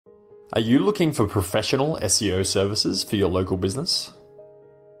Are you looking for professional SEO services for your local business?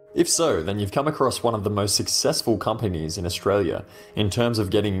 If so, then you've come across one of the most successful companies in Australia in terms of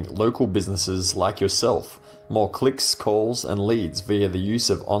getting local businesses like yourself more clicks, calls, and leads via the use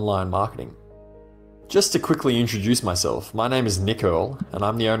of online marketing. Just to quickly introduce myself, my name is Nick Earl, and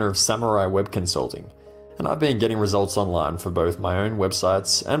I'm the owner of Samurai Web Consulting, and I've been getting results online for both my own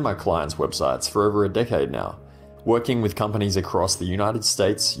websites and my clients' websites for over a decade now, working with companies across the United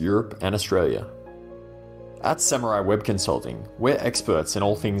States, Europe, and Australia. At Samurai Web Consulting, we're experts in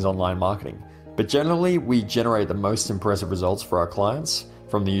all things online marketing, but generally we generate the most impressive results for our clients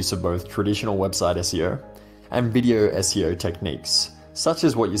from the use of both traditional website SEO and video SEO techniques, such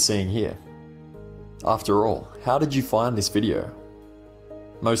as what you're seeing here. After all, how did you find this video?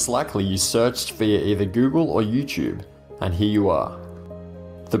 Most likely you searched via either Google or YouTube, and here you are.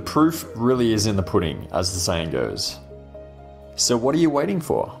 The proof really is in the pudding, as the saying goes. So what are you waiting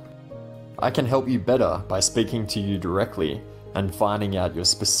for? I can help you better by speaking to you directly and finding out your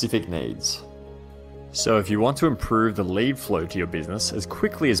specific needs. So if you want to improve the lead flow to your business as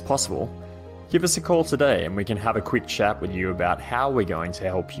quickly as possible, give us a call today and we can have a quick chat with you about how we're going to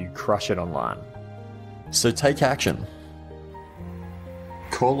help you crush it online. So take action.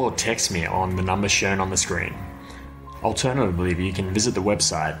 Call or text me on the number shown on the screen. Alternatively, you can visit the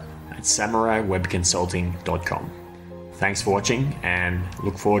website at samuraiwebconsulting.com. Thanks for watching and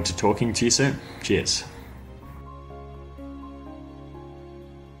look forward to talking to you soon. Cheers.